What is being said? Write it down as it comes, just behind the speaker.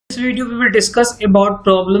In this video we will discuss about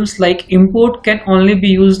problems like import can only be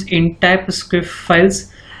used in TypeScript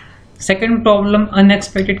files. Second problem,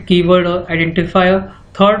 unexpected keyword or identifier.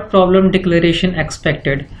 Third problem, declaration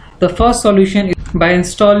expected. The first solution is by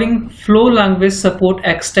installing Flow language support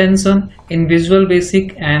extension in Visual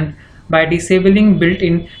Basic and by disabling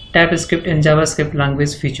built-in TypeScript and JavaScript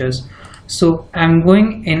language features. So I'm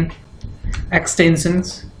going in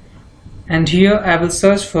extensions and here I will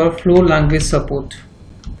search for Flow language support.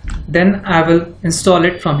 Then I will install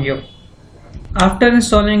it from here. After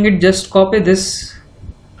installing it, just copy this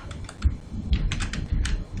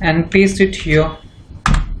and paste it here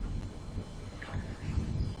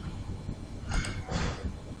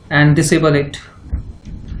and disable it.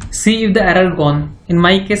 See if the error gone. In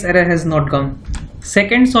my case, error has not gone.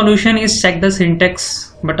 Second solution is check the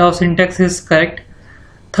syntax, but our syntax is correct.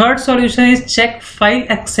 Third solution is check file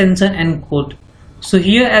extension and code. So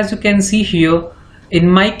here, as you can see here, in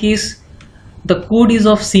my case the code is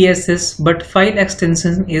of CSS but file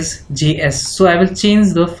extension is JS, so I will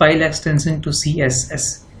change the file extension to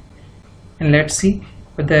CSS and let's see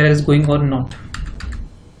whether error is going or not.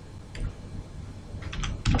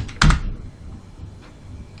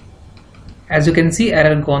 As you can see,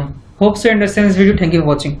 error gone. Hope you understand this video. Thank you for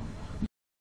watching.